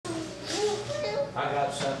I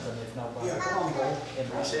got something if nobody. Yeah, come on, bro.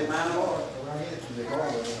 I said, man, Lord. Right here to the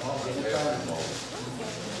garden.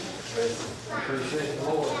 Appreciate the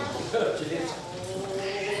Lord.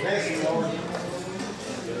 Bless you, Lord.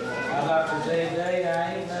 I like to say today, I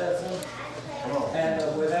ain't nothing. Come on.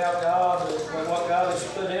 And without God, what God has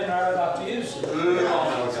put in there, I'd like to use it.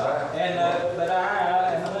 And but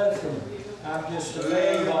I am nothing. I'm just a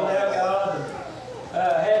man without God. I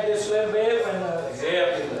had this little bit when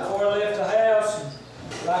before I left the house.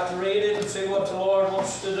 And I'd like to read it and see what the Lord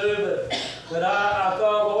wants to do. But I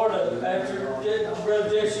thought, Lord, after Brother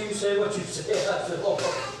Jesse, you said what you said. I said, Lord,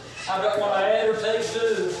 I don't want to add or take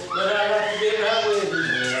two, but I'd like to get right with you.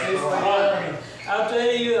 I'll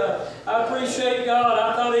tell you, I appreciate God.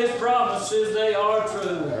 I thought His promises, they are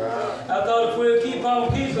true. I thought if we'll keep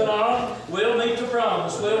on keeping on, we'll meet the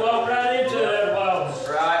promise. We'll walk right into that while.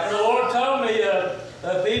 Right. And the Lord told me,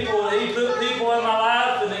 He put people in my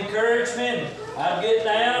life and encouraged me. And I'd get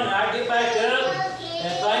down and I'd get back up.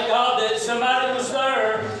 And thank God that somebody was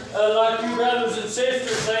there, like you brothers and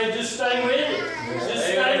sisters saying, just stay with it. Just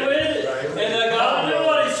stay with it. And God will do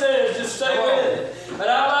what He says. Just stay with it. But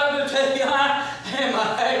I'd like to tell you, I am a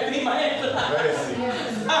happy man tonight.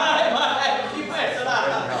 I am a happy man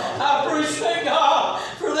tonight. I appreciate God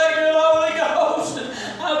for that good Holy Ghost.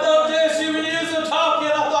 I thought, Jesse, when you was talking, I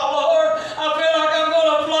thought, Lord, I feel like I'm going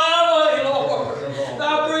to fly away, Lord. I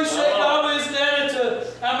appreciate God with that.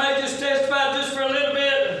 I may just testify just for a little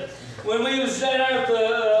bit. When we was down there at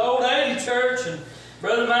the old 80 church, and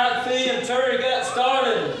Brother Mike Fee and Terry got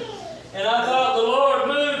started, and I thought the Lord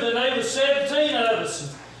moved, and there was 17 of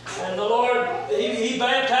us. And the Lord, He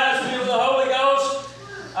baptized me with the Holy Ghost.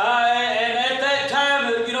 And at that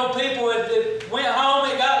time, you know, people went home,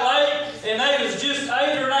 it got late, and there was just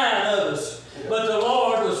 8 or 9 of us. But the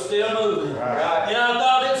Lord was still moving. And I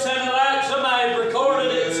thought it sounded like somebody had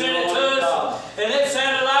recorded it and sent it to us. And it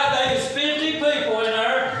sounded like there was 50 people in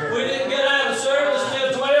there. We didn't get out of service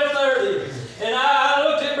till 12:30. And I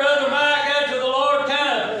looked at Brother Mike after the Lord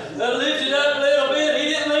kind of lifted up a little bit. He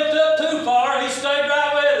didn't lift up too far. He stayed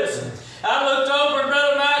right with us. I looked over at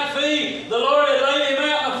Brother Mike Fee. The Lord had laid him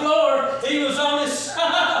out on the floor. He was on his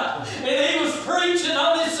side. And he was preaching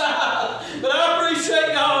on his side. But I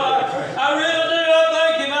appreciate God. I really do. I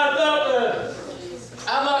thank Him. I thought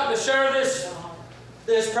I'd like to share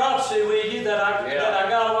this prophecy with you that I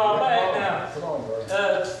got a while back now.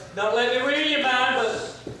 Don't let me read you mine,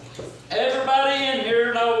 but everybody in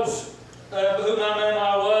here knows who my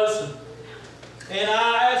mama was. And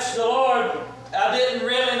I asked the Lord, I didn't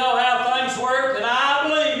really know how things worked, and I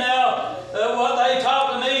believe now what they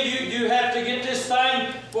taught to me, you have to get this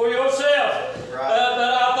thing for yourself. Right.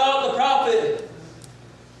 But I thought the prophet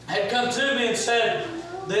had come to me and said,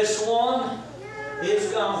 this one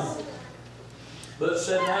is gone, but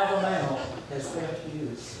said now the man has felt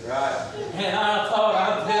you. Right. And I thought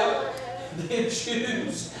I felt them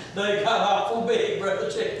shoes. They got awful big, Brother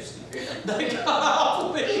Jesse. They got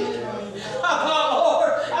awful big. I thought,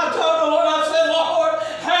 Lord, I told the Lord, I said, Lord,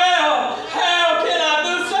 how can I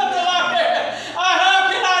do something like that? How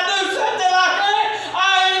can I do something like that?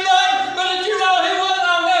 I ain't nothing, but you know He wasn't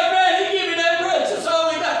on that grade. He gave me that precious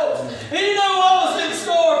Holy Ghost. He knew what was in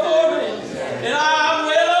store for me. And I'm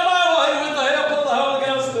well on my way with the help of the Holy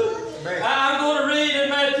Ghost. But I'm going to read in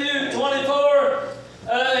Matthew 24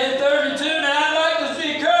 and 32. Now, I'd like to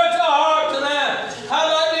encourage our heart tonight. I'd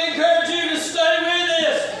like to encourage you to stay with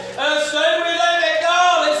this. Stay with that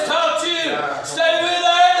God has taught you. Stay with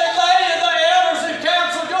that the elders have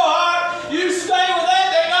counseled your heart. You stay with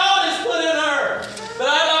that God has put in her. But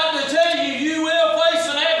I'd like to tell you, you will face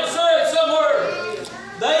an adversary somewhere.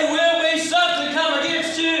 They will be something come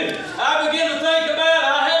against you. I begin to think about it.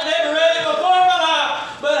 I had never read it before in my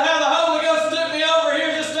life, but how the Holy Ghost took me over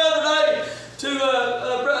here just the other day to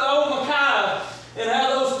old Micaiah, and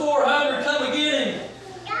how those 400 come and get him.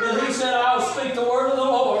 And he said, I'll speak the word of the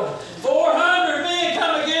Lord. 400 men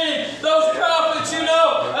come and get him. Those prophets, you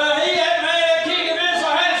know, that king of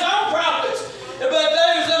Israel had his own prophets. But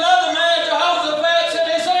there's another man, Jehoshaphat, said,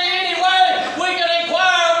 is there any way we can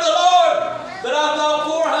inquire of the Lord? But I thought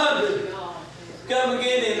 400 come and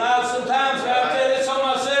get him. Now, sometimes I tell this on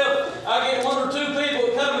myself, I get 1 or 2 people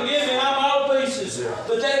that come and get me, and I'm all pieces.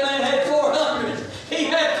 But that man had 400. He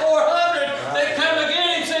had 400 that come and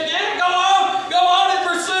get him, said, yeah, go on and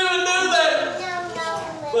pursue and do that.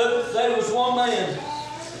 But there was one man.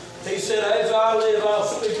 He said, as I live, I'll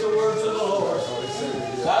speak the words of the Lord.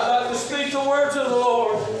 I'd like to speak the words of the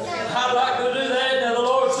Lord. I'd like to do that. Now the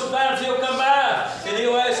Lord, sometimes He'll come by and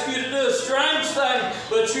He'll ask you to do a strange thing.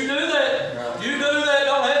 But you do that. You do that.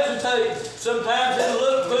 Don't hesitate. Sometimes it'll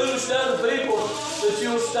look foolish to other people, but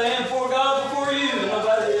you'll stand for God before you.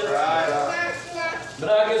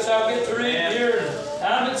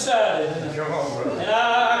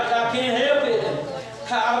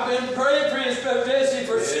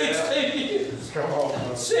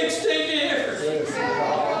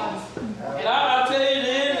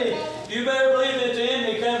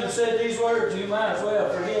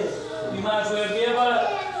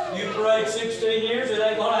 16 years, it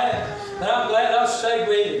ain't going to happen. But I'm glad I stayed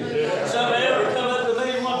with it. Somebody ever come up to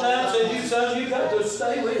me one time and said, you sons, you got to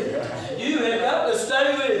stay with it. You have got to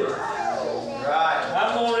stay with it. Right.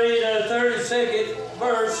 I'm going to read a 32nd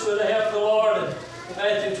verse with the help of the Lord in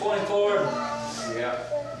Matthew 24. Yeah.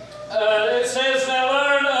 It says, now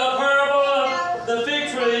learn a parable of the fig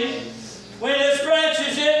tree. When its branch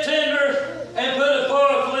is yet tender and putteth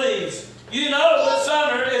forth leaves, you know that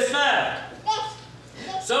summer is nigh.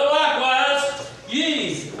 So likewise,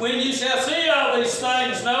 ye, when ye shall see all these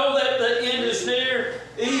things, know that the end is near,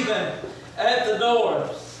 even at the door.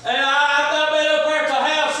 And I've been up there at the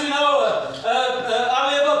house, you know,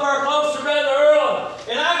 I live up there close to Brother Earl,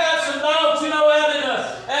 and I got some dogs, you know, out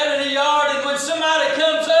in the yard, and when somebody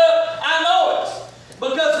comes up, I know it.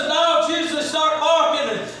 Because the dogs usually start barking,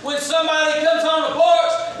 and when somebody comes on the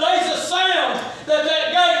porch, there's a sound that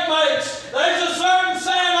gate makes. There's a certain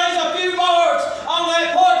sound, there's a few bars on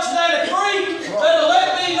that porch that'll creak, that'll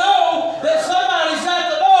let me know that somebody's at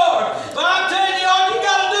the door. But I'm telling you, all you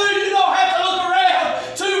got to do, you don't have to look around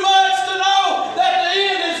too much to know that the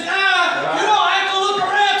end is nigh. You don't have to look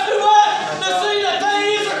around too much to see that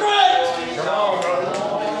things are great. Come on, brother.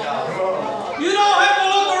 Come on. You don't have to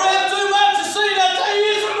look around too much to see that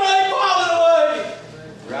things are great falling away.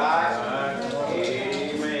 Right.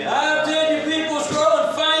 Amen. I'm telling you, people's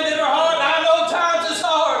growing faint in their heart. I know times is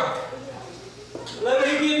hard. Let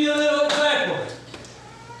me give you a little example.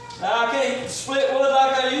 Now, I can't split wood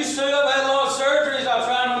like I used to. I've had a lot of surgeries. I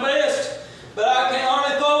try my best. But I can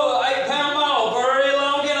only throw an 8-pound maul very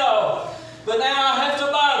long and all. But now I have to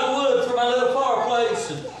buy the wood for my little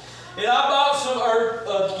fireplace. And I bought some, or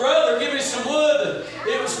a brother gave me some wood.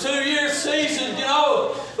 It was 2 years seasoned, you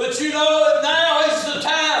know. But you know, now is the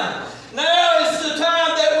time. Now is the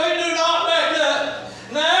time that we do not back up.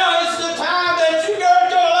 Now is the time that you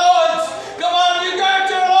gird your loins. Come on, you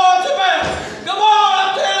gird your loins about. Come on,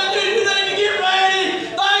 I'm telling you, you need to get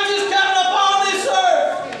ready. Things is coming upon this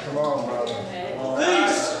earth. Come on, brother.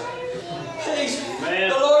 Peace. Peace.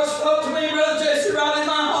 The Lord spoke to me, Brother Jesse, right in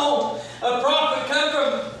my home. A prophet come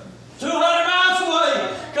from 200 miles away.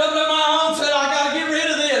 Come to my home, said, I got to get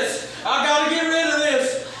rid of this. I got to get rid of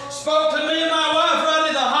this. Spoke to me and my wife right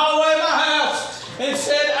in the hallway of my house and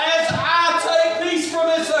said, as I take peace from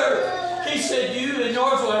this earth, he said, you and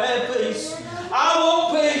yours will have peace. I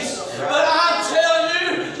want peace. But I tell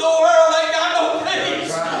you, the world ain't got no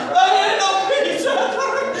peace. There ain't no peace out there.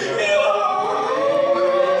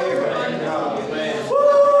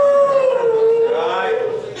 Right.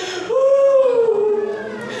 Woo!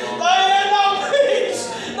 There ain't no peace.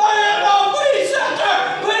 There ain't no peace out there.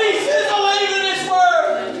 Peace is a leaving this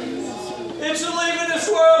world. It's a leaving this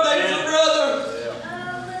world. There's a brother.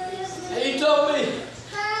 He told me,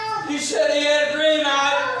 he said he had a dream.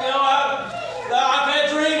 I've had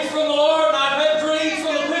dreams from the Lord, and I've had dreams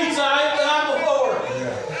from the peace I ate the night before.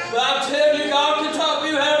 But I tell you, God can talk to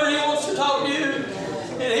you however He wants to talk to you.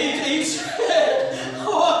 And he said,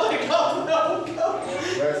 oh, I think God will go.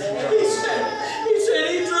 He said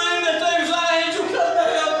he dreamed that there was an angel come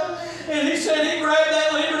down, and he said he grabbed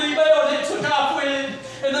that Liberty Bell and it took off with him.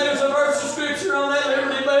 And there was a verse of scripture on that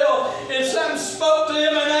Liberty Bell, and something spoke to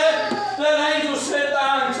him, and that angel said,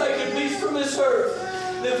 I am taking peace from this earth.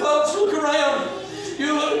 And if folks look around,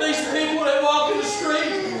 you look at these people that walk in the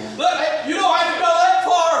street. Look, you don't have to go that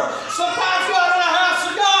far. Sometimes right in the house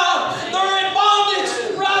of God, they're in bondage.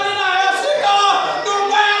 Right in the house of God, they're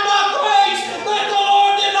bound by grace that the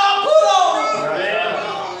Lord did not put on them.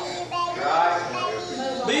 Right.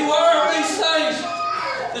 Beware of these things.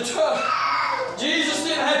 Jesus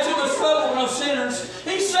didn't have too much trouble with no sinners.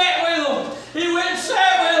 He sat with them. He went and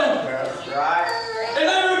sat with them. Right. And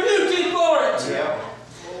they rebuked him for it. Yeah.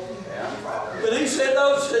 But he said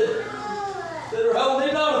those that are holding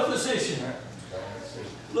in on a position.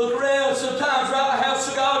 Look around. Sometimes right in the house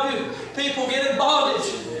of God, people get in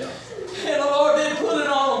bondage. And the Lord didn't put it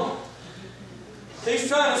on them. He's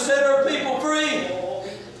trying to set our people free.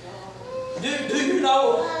 Do you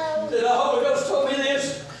know that the Holy Ghost told me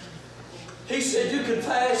this? He said you can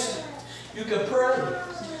fast, you can pray,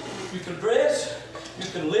 you can dress, you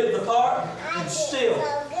can live the part, and still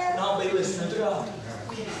not be listening to God.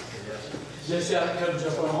 Jesse, I can come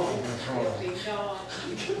jump on home.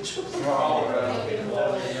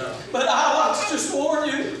 But I like to just warn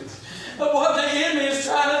you of what the enemy is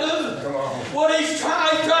trying to do. What he's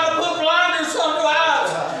trying to put blinders on your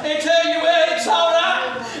eyes and tell you, well, it's all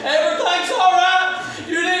right. Everything's all right.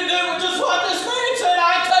 You didn't do just what this man said.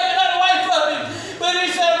 I ain't taking that away from him. But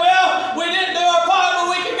he said, well, we didn't do our part, but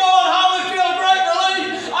we can go on home and feel great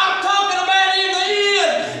relief. I'm talking about in the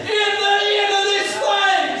end of this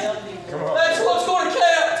thing. That's what's going to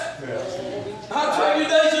count.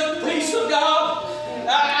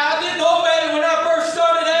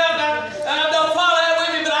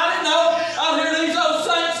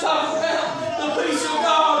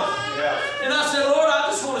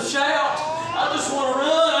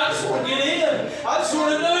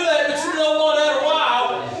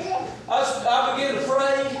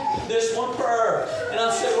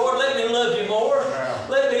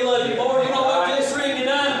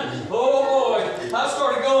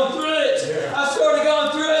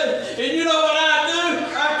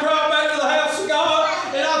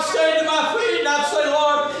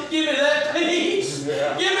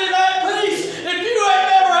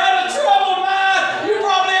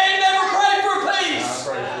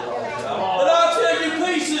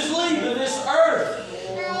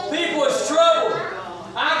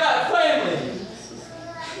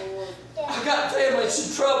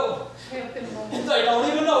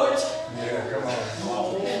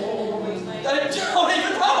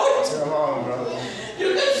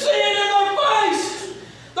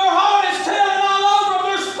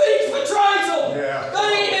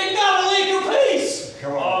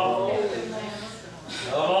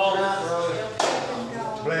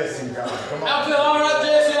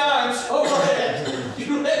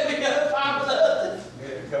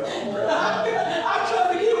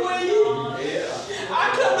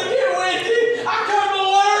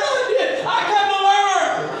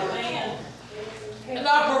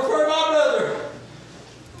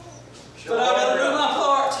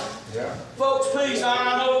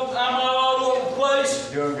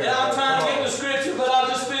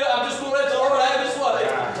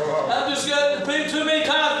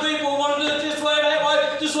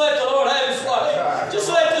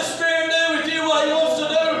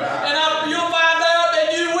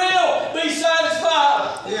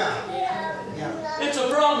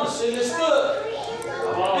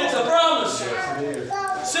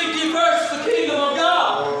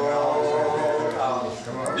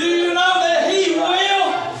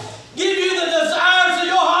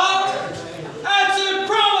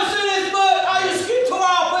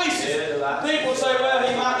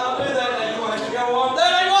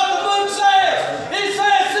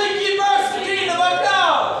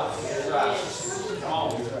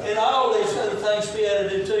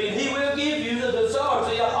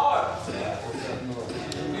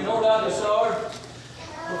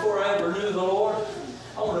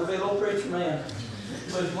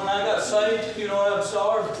 when I got saved, you know what I'm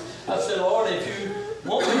sorry? I said, Lord, if you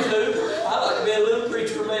want me to, I'd like to be a little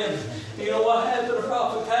preacher man. You know what happened? The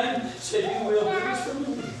prophet came, said, you will preach for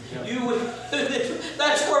me. You will.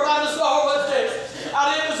 That's where my desire was at.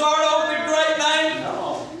 I didn't desire to own a great name.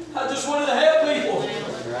 I just wanted to help people.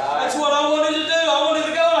 That's what I wanted to do. I wanted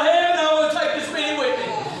to go to heaven. I wanted to take this many with me.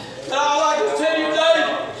 And I'd like to tell you,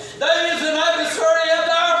 Dave is an adversary out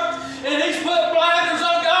there, and he's put blinders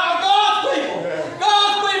on God's people.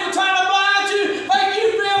 God's people trying to blind you, make you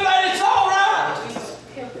feel that it's all right.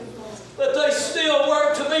 But there's still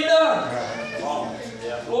work to be done.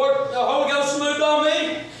 Lord, the Holy Ghost moved on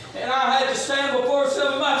me, and I had to stand before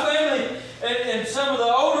some of my family and some of the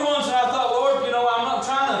older ones, and I thought, Lord, you know, I'm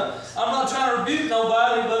not trying to rebuke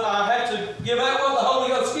nobody, but I have to give out what the Holy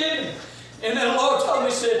Ghost gave me. And then the Lord told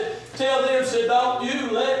me, said, tell them, said, don't you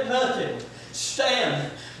let nothing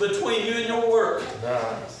stand between you and your work.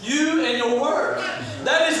 You and your work.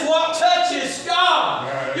 That is what touches God.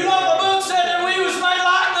 You know, the book said that we was made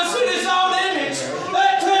likeness in His own image.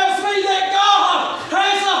 That tells me that God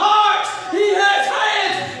has a heart. He has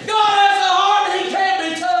hands. God has a heart. He can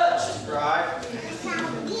be touched. Right.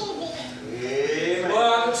 Amen.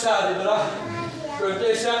 Well, I'm excited, but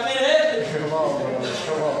they shot me in the head. Come on, brother.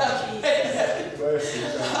 Come on.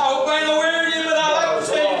 I hope I ain't gonna wear you, but I like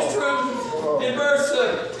to tell you the truth. In verse,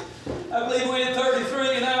 I believe we're in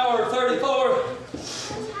 33 now, or 34.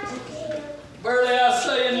 Verily I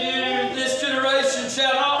say unto you, this generation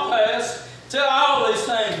shall not pass till all these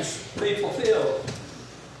things be fulfilled.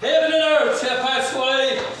 Heaven and earth shall pass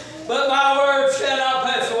away, but my word shall not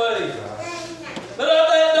pass away. But of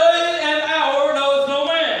that day and hour knoweth no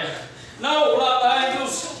man, no, not the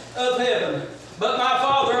angels of heaven, but my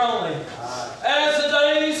Father only. As the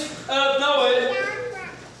days of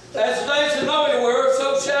Noah were,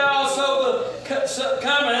 so shall also the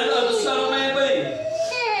coming of the Son of Man be.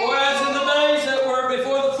 For as in the days that were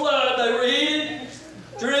before the flood, they were eating,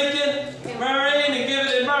 drinking, marrying, and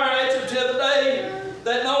giving in marriage until the day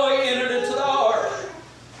that Noah entered into the ark.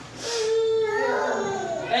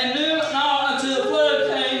 And knew not until the flood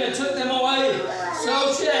came and took them away.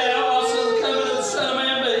 So shall also the coming of the Son of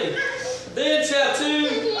Man be. Then shall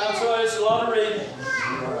two, I'm sorry, it's a lot of reading.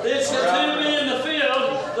 Then shall two be in the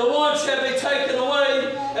field, the one shall be taken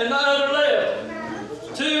away, and the other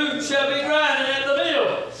left. Two shall be grinding at the mill,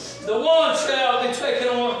 the one shall be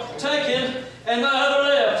taken, and the other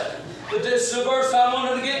left. But this is the verse I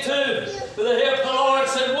wanted to get to. For the help of the Lord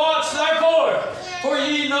said, watch therefore, for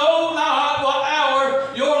ye know not what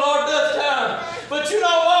hour your Lord doth come. But you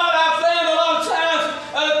know what? I found a lot of times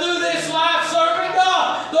through this life serving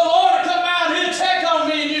God, the Lord come out here and check on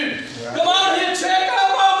me and you. Come on here and check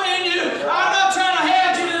up on me and you. I'm not trying to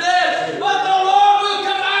hand you to death, but the Lord will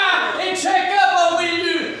come out and check up on me and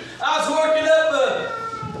you. I was working up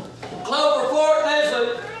Clover Fort,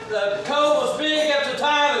 and the coal was big at the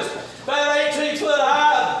time. It was about 18 foot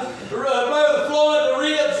high. Brother Floyd, the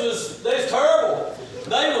ribs was terrible.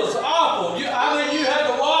 They was awful. I mean, you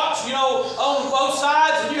had to watch, you know, on both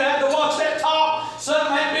sides, and you had to watch that top.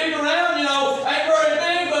 Something had big around, you know, ain't very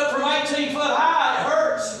big, but from 18 foot high, it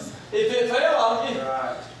hurts if it fell on you.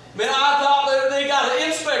 Right. Man, I thought that they got an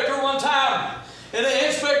inspector one time, and the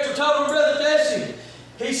inspector told him, Brother Jesse,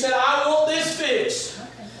 he said, I want this fixed.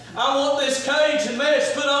 I want this cage and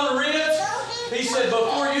mesh put on the ribs. He said,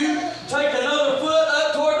 before you take another foot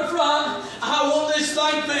up toward the front, I want this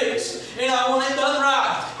thing fixed, and I want it done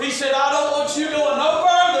right. He said, I don't want you going no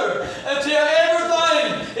further until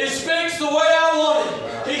everything is fixed the way I want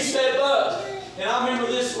it. He said, look, and I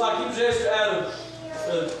remember this like it was yesterday. Out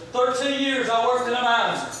of 13 years I worked in the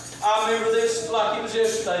mines, I remember this like it was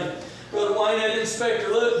yesterday. Brother Wayne, that inspector,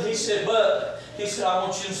 looked, and he said, I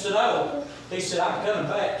want you to know. He said, I'm coming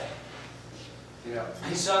back. Yeah.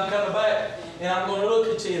 He said, I'm coming back, and I'm going to look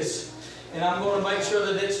at this, and I'm going to make sure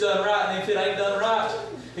that it's done right, and if it ain't done right,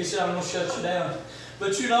 he said, I'm going to shut you down.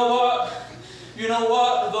 But you know what? You know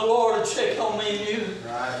what? The Lord will check on me and you.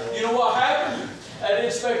 Right. You know what happened? That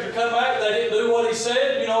inspector come back, they didn't do what he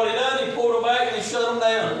said. You know what he done? He pulled them back and he shut them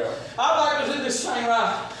down. I'd like to do this thing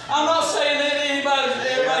right. I'm not saying that everybody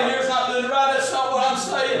here is not doing it right. That's not what I'm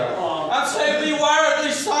saying. I'm saying beware of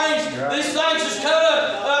these things. These things is coming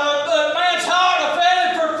up. Man's heart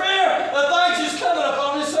offended for fear of things is coming up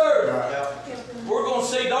on this earth. We're going to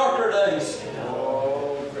see darker days.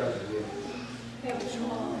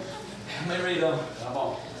 Let me read on.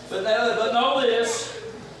 But know this,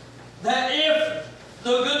 that if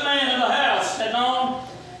the good man in the house had known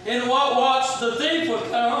in what watch the thief would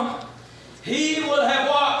come, he would have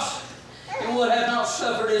watched and would have not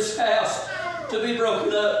suffered his house to be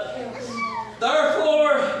broken up.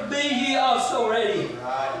 Therefore be ye also ready,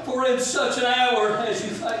 in such an hour as you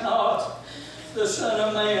think not, the Son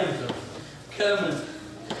of Man coming.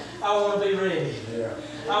 I want to be ready.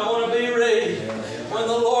 I want to be ready. When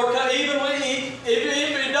the Lord comes, even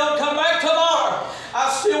if He don't come back tomorrow, I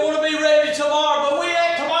still want to be ready tomorrow.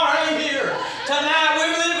 But tomorrow ain't here. Tonight we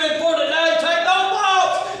live in for today. Take no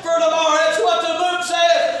thoughts for tomorrow. That's what the book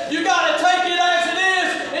says. You got to take it as it is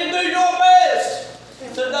and do your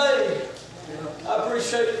best today. I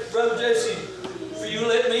appreciate Brother Jesse for you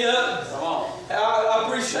letting me up. I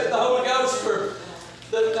appreciate the Holy Ghost for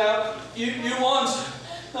that. Now you ones,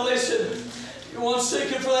 now listen, you ones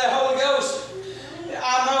seeking for that Holy Ghost.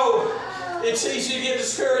 I know it's easy to get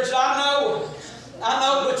discouraged. I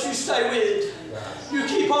know, but you stay with it. You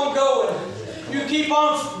keep on going. You keep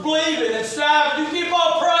on believing and striving. You keep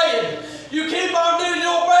on praying. You keep on doing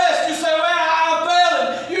your best. You say, well, I'm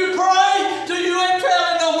failing. You pray till you ain't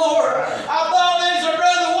failing no more. I thought there's a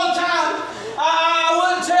brother one time. I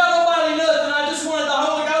wouldn't tell nobody nothing. I just wanted the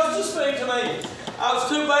Holy Ghost to speak to me. I was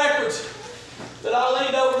too backwards. But I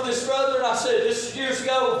leaned over to this brother and I said, this is years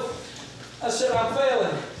ago. I said, I'm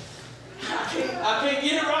failing. I can't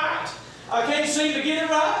get it right. I can't seem to get it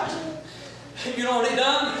right. You know what he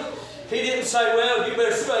done? He didn't say, well, you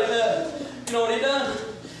better straighten up. You know what he done?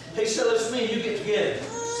 He said, let's me and you get together.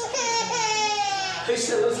 He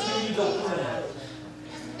said, let's me and you go pray.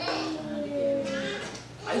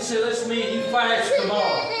 He said, let's me and you fast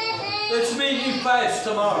tomorrow. Let's me and you fast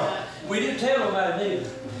tomorrow. We didn't tell nobody neither.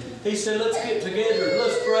 He said, let's get together and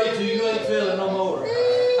let's pray till you ain't feeling no more.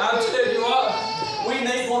 I'm telling you what, we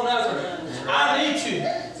need one another. I need you.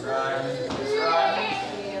 That's right. That's right.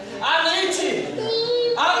 I need you.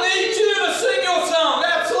 I need you to sing your song.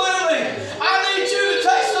 Absolutely. I need you to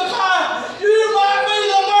testify. You might be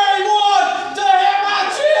the very one to help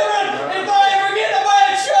my children if they ever get in a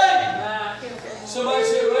bad shape. Somebody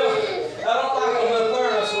said, well, I don't like them up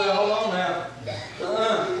there. I said, well, hold on now.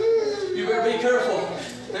 You better be careful.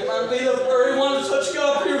 It might be the very one to touch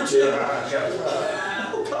God for your children.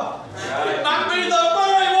 Oh, God. It might be the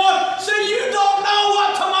very one. See, you don't know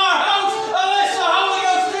what tomorrow holds unless the Holy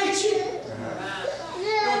Ghost teaches you.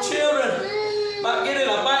 Your children might get in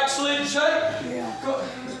a backslidden shape. Come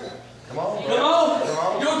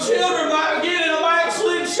on. Your children might get in a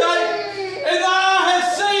backslidden shape. And I have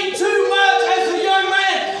seen too much as a young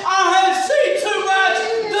man. I have seen too much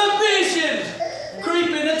division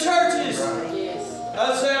creep into churches.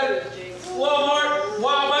 I said, Walmart a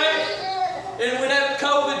while back, and when that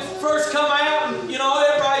COVID first come out, and you know,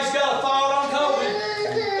 everybody's got a thought on COVID.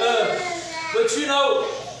 But you know,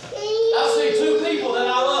 I see two people that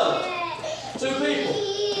I love. Two people.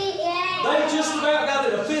 They just about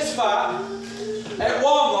got in a fist fight at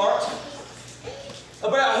Walmart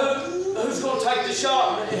about who's going to take the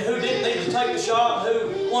shot and who didn't need to take the shot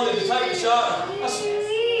and who wanted to take the shot. I said,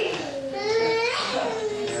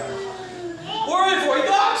 where is we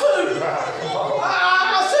got to?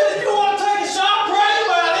 I said, if you want to take a shot, pray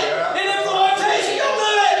about it. And if the Lord tells you, you'll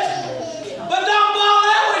do it. But don't fall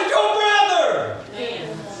out with your brother.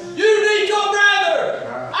 You need your brother.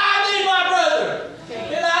 I need my brother.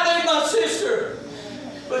 And I need my sister.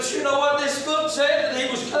 But you know what this book said? That he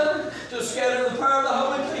was coming to scatter the power of the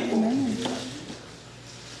holy people.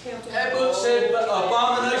 That book said,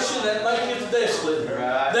 abomination that maketh desolate.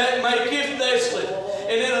 That maketh desolate.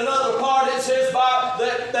 And in another part it says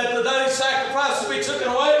that the daily sacrifice will be taken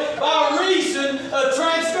away by reason of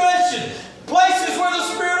transgression. Places where the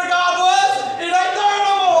Spirit of God was, it ain't there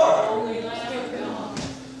no more.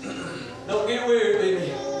 Don't get weird with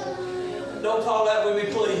me. Don't fall out with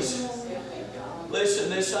me, please. Listen,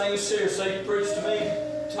 this thing is serious. They preached to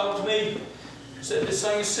me, talked to me, said this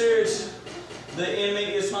thing is serious. The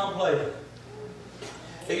enemy is not playing.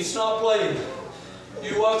 He's not playing.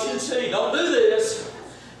 You watch and see. Don't do this.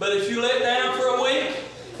 But if you let down for a week,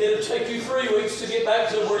 it'll take you 3 weeks to get back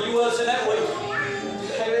to where you was in that week.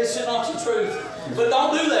 Hey, that's not the truth. But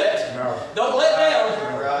don't do that. No. Don't let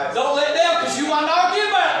down. Right. Don't let down because you might not get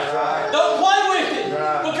back. Right. Don't play with it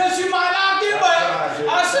because you might not get back.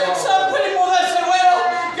 I see some people that say, well,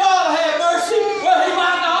 God have mercy. Well, He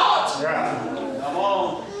might not. Come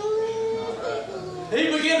on. He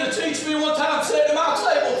began to teach me one time, sitting at my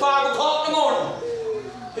table 5 o'clock in the morning.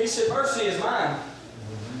 He said, mercy is mine.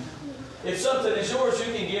 If something is yours,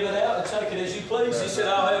 you can give it out and take it as you please. He said,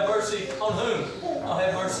 I'll have mercy on whom? I'll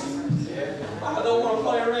have mercy. I don't want to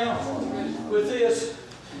play around with this.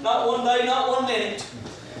 Not one day, not 1 minute.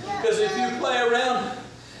 Because if you play around,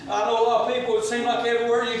 I know a lot of people, it seems like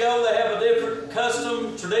everywhere you go, they have a different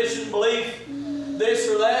custom, tradition, belief, this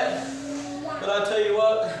or that. But I tell you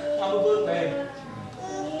what, I'm a book man.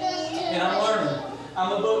 And I'm learning.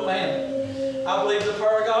 I'm a book man. I believe the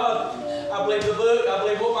power of God I believe the book. I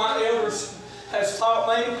believe what my elders has taught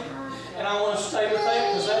me. And I want to stay with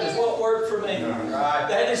that because that is what worked for me. Right.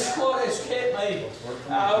 That is what has kept me.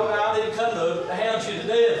 I didn't come to hound you to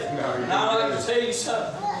death. And I like to tell you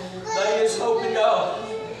something. There is hope in God.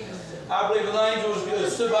 I believe an angel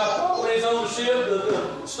stood by Paul when he's on the ship.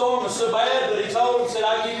 The storm was so bad, but he told him, said,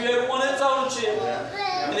 I give you everyone that's on the ship.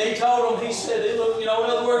 And he told him, he said, it looked, in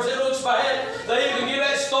other words, it looks bad. They even give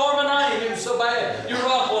that storm a name. It was so bad. You're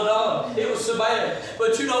ruffled on. It was so bad.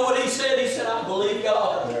 But you know what he said? He said, I believe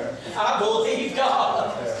God. I believe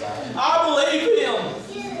God. I believe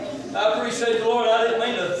Him. I appreciate the Lord. I didn't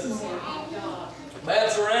mean to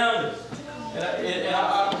bounce around. And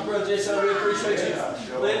I Brother Jesse, I really appreciate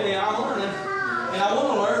you letting me. I'm learning. And I want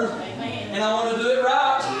to learn. And I want to do it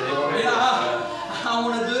right. And I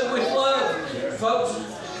want to do it with love. Folks,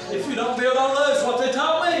 if you don't build on love, it's what they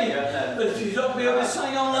taught me. But if you don't build this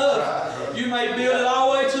thing on love, you may build it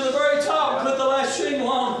all the way to the very top, put the last shingle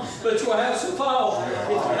on, but your house will fall if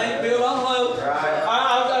you ain't built on love.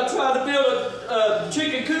 I tried to build a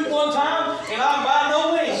chicken coop one time, and I'm by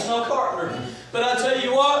no means no carpenter. But I tell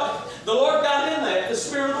you what, the Lord got in that. The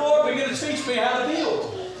Spirit of the Lord began to teach me how to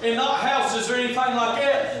build. And not houses or anything like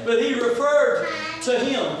that, but He referred to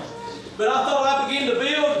Him. But I thought I began to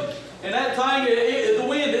build, and that thing, the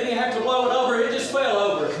wind didn't have to blow it over, it just fell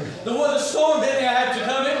over. The storm didn't have to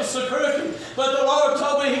come, it was so crooked. But the Lord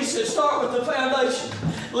told me, He said, start with the foundation.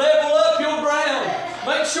 Level up your ground.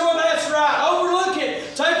 Make sure that's right. Overlook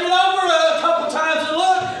it. Take it over a couple times and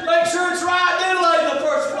look. Make sure it's right. Then lay the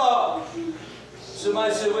first block.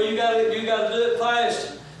 Somebody said, well, you got to do it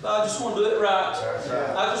fast. But I just want to do it right.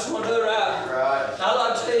 I just want to do it right. I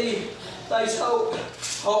like to tell you, there's hope.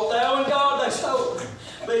 Hope thou in God, there's hope.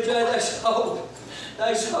 BJ, there's hope.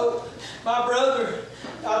 There's hope. My brother,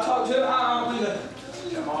 I talked to him.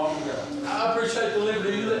 I appreciate the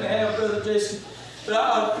liberty you let me have, Brother Jesse. But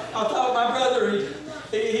I thought my brother,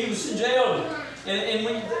 he was in jail. And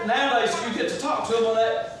nowadays you get to talk to him on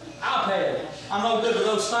that iPad. I'm no good with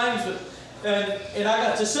those things, but and I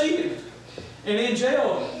got to see him. And in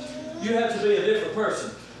jail, you have to be a different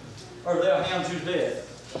person, or they'll hound you to death.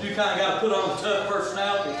 You kind of got to put on a tough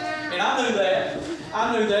personality. And I knew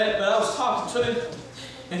that. But I was talking to him,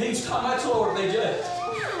 and he's talking about the Lord, BJ.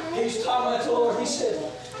 He's talking about the Lord. He said,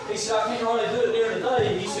 I can't really do it during the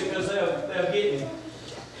day. He said, because they'll get me.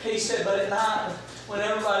 He said, but at night, when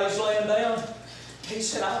everybody's laying down, he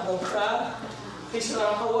said, I'm going to cry. He said,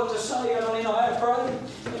 I don't know what to say. I don't even know how to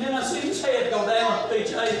pray. And then I see his head go down,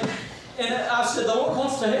 BJ. And I said, the Lord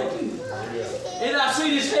wants to help you. And I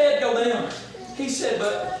see his head go down. He said,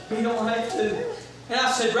 but you don't have to. And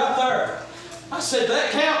I said, right there. I said,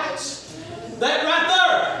 that counts. That right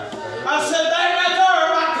there. I said, that right there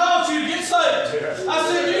might cause you to get saved. I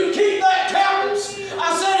said, you keep that countenance.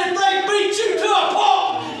 I said, if they beat you to a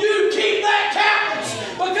pulp, you keep that countenance.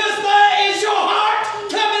 Because that is your heart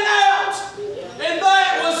coming out. And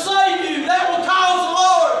that will save you. That will cause the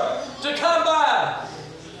Lord to come by.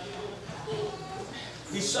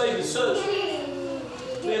 He saved his son.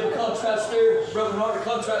 We have a contrite spirit, broken heart, a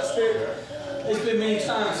contrite spirit. It's been many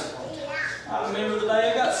times. I remember the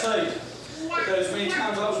day I got saved. Because many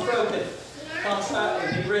times I was broken, contrite,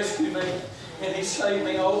 and He rescued me. And He saved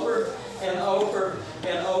me over and over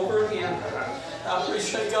and over again. I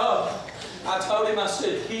appreciate God. I told Him, I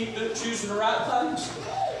said, keep choosing the right things.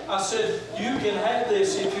 I said, you can have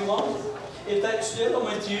this if you want it. If that's dealing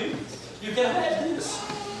with you, you can have this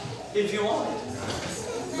if you want it.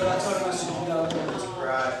 But I told Him, I said, you gotta want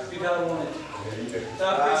it. You gotta want it. I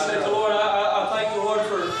appreciate the Lord. I thank the Lord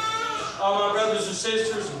for all my brothers and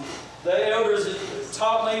sisters, and the elders that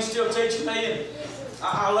taught me, still teaching me. And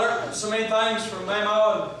I learned so many things from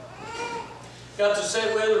Mama, and got to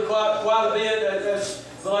sit with her quite a bit. That's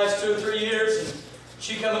the last 2 or 3 years. And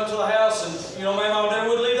she come up to the house, and Mama never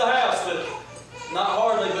would leave the house, but not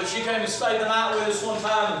hardly. But she came and stayed the night with us one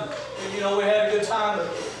time, and we had a good time. But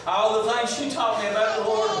all the things she taught me about the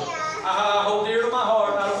Lord, I hold dear to my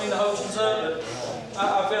heart. I don't mean to hold you up, but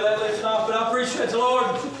I feel that lifting off. But I appreciate the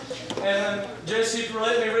Lord. And Jesse, for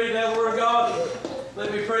letting me read that Word of God,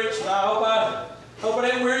 let me preach. And I hope I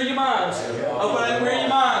didn't weary your minds. Hope I didn't weary your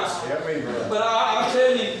minds. But I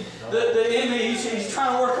tell you, the enemy, he's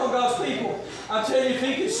trying to work on God's people. I tell you, if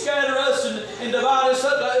he could scatter us and divide us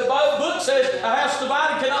up, the book says a house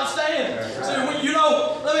divided cannot stand. So, let me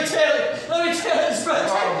tell you this, brother.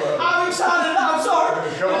 I'm excited, I'm sorry.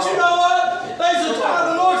 But you know what? There's a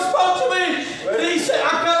time the Lord spoke to me, and He said,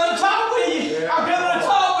 I'm coming to talk with you. I'm coming to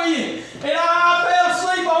talk with you. And I fell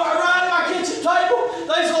asleep right at my kitchen table.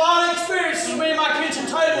 There's a lot of experiences with me at my kitchen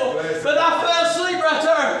table, but I fell asleep right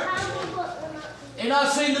there. And I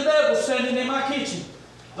said, seen the devil standing in my kitchen.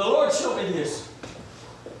 The Lord showed me this.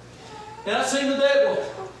 And I seen the devil.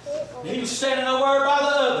 He was standing over there by the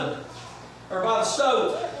oven, or by the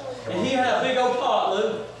stove. And he had a big old pot,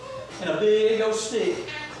 Lou, and a big old stick.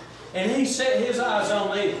 And he set his eyes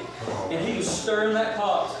on me. And he was stirring that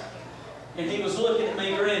pot. And he was looking at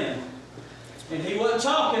me grinning. And he wasn't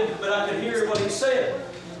talking, but I could hear what he said.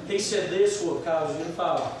 He said, this will cause you to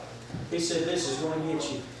fall. He said, this is going to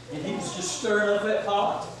get you. And he was just stirring up that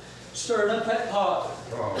pot. Stirring up that pot.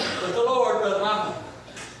 But the Lord, brother, my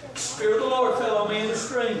Spirit of the Lord fell on me in the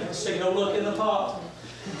stream. He said, go look in the pot.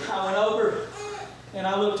 I went over and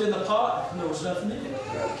I looked in the pot and there was nothing in it.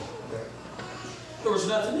 There was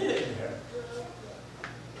nothing in it.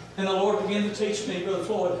 And the Lord began to teach me, Brother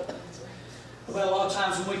Floyd, about a lot of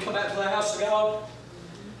times when we come back to the house of God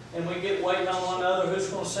and we get waiting on one another, who's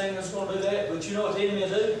going to sing, who's going to do that. But you know what the enemy will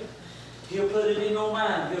do? He'll put it in your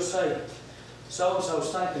mind. He'll say,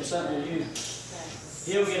 so-and-so's thinking something of you.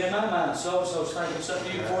 He'll get in my mind, so-and-so's thinking something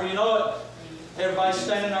of you. Before you know it, everybody's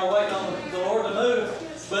standing there waiting on the Lord to move.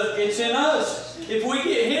 But it's in us. If we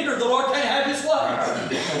get hindered, the Lord can't have His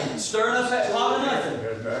way. Stirring up that pot of nothing.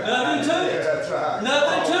 Nothing to it.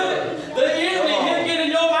 Nothing to it. The enemy, he'll get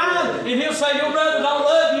in your mind, and he'll say, your brother don't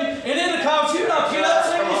love you, and it'll cause you not to get up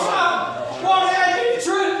and sing your song. Well, that ain't the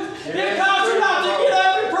truth. It'll cause you not to get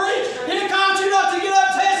up and preach. It'll cause you not to get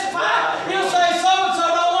up and testify. He'll say, so-and-so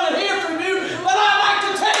don't want to hear from you, but I'd like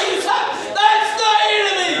to tell you something. That's the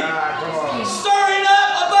enemy. Stirring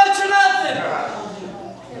up a bunch of nothing.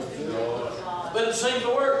 But it seems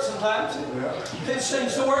to work sometimes. It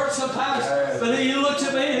seems to work sometimes. But he looked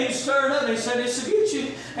at me and he stirred up and he said, it's to get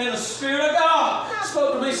you. And the Spirit of God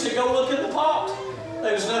spoke to me and said, go look in the pot.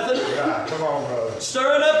 There's nothing. Come on, brother.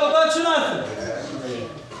 Stirring up a bunch of nothing.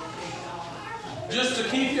 Just to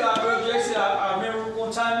keep you, Brother Jesse, I remember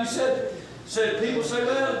one time you said people say,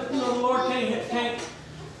 well, you know, the Lord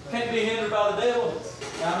can't be hindered by the devil.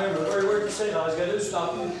 And I remember the very word you said, all he's got to do is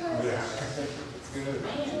stop you. Yeah. Good.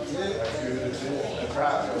 That's good. That's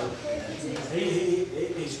right, brother. He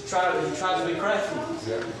tries to be crafty.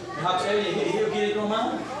 Yeah. And I'll tell you, he'll get it in your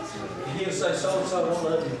mind. And he'll say, so-and-so don't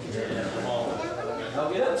love you.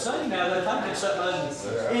 I'll get up and sing now. They think it's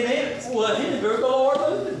something. And it will hinder the Lord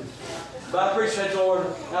moving. But I appreciate the Lord.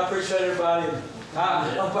 I appreciate everybody.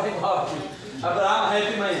 I'm thank God. But I'm a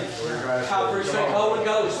happy man. I appreciate the Holy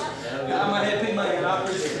Ghost. I'm a happy man. I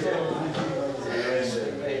appreciate the Lord.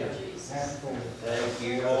 Thank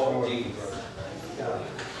you, Lord Jesus.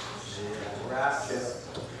 Right.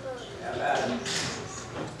 How about it?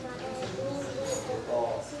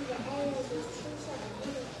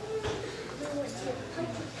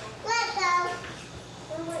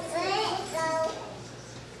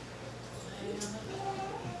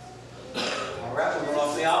 All right, we're going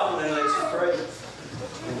off the altar and let's pray.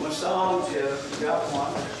 And what songs you got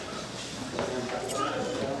one?